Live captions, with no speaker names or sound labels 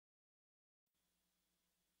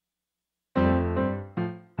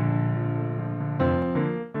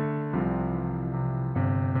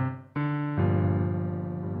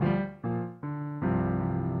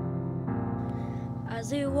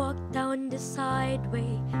As I walk down the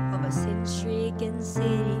sideway of a sin-stricken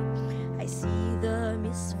city, I see the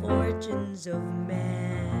misfortunes of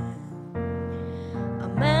man. A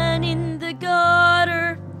man in the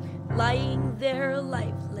gutter, lying there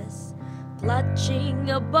lifeless,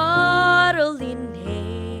 clutching a bottle in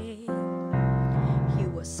hand. He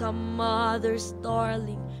was some mother's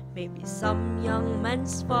darling, maybe some young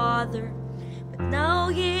man's father, but now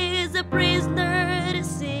he is a prisoner to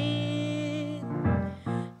sin.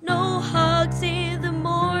 No hugs in the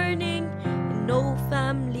morning and no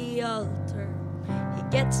family altar. He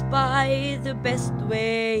gets by the best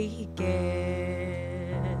way he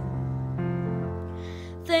can.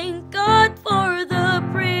 Thank God for the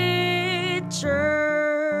preacher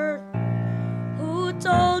who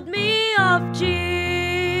told me of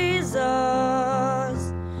Jesus,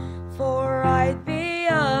 for I'd be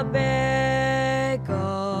a beggar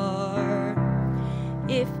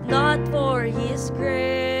if not for His grace.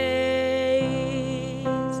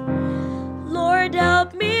 Lord,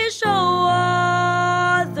 help me show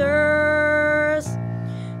others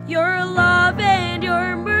your love and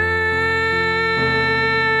your mercy.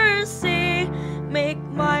 Make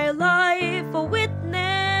my life a witness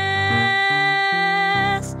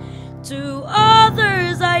to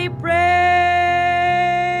others, I pray.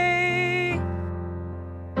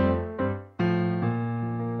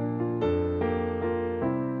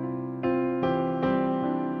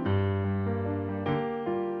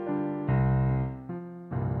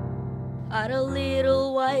 At a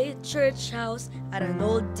little white church house, at an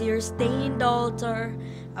old tear-stained altar,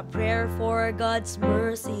 a prayer for God's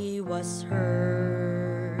mercy was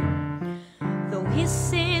heard. Though his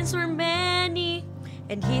sins were many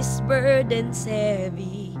and his burdens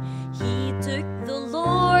heavy, he took the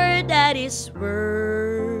Lord at his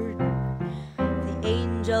word. The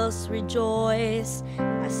angels rejoiced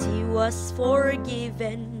as he was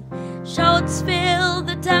forgiven. Shouts filled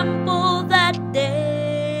the temple that day.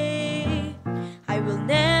 I will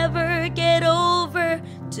never get over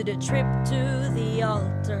to the trip to the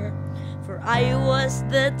altar, for I was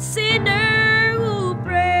that sinner who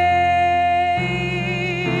prayed.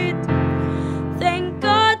 Thank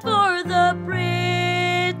God for the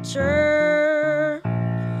preacher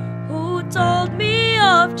who told me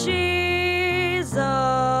of Jesus,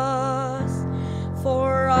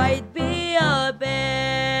 for I'd be a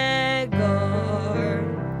beggar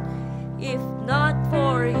if not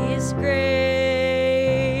for His grace.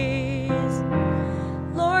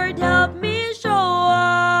 Help me show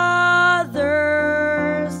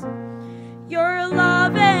others your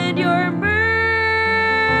love and your mercy.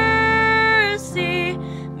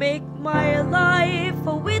 Make my life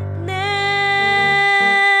a witness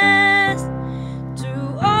to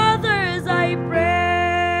others, I pray.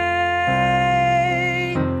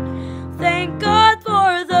 Thank God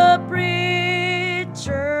for the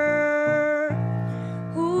preacher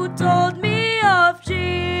who told me of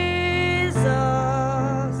Jesus,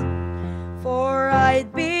 for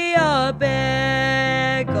I'd be a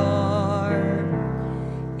beggar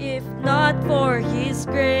if not for His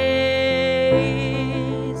grace.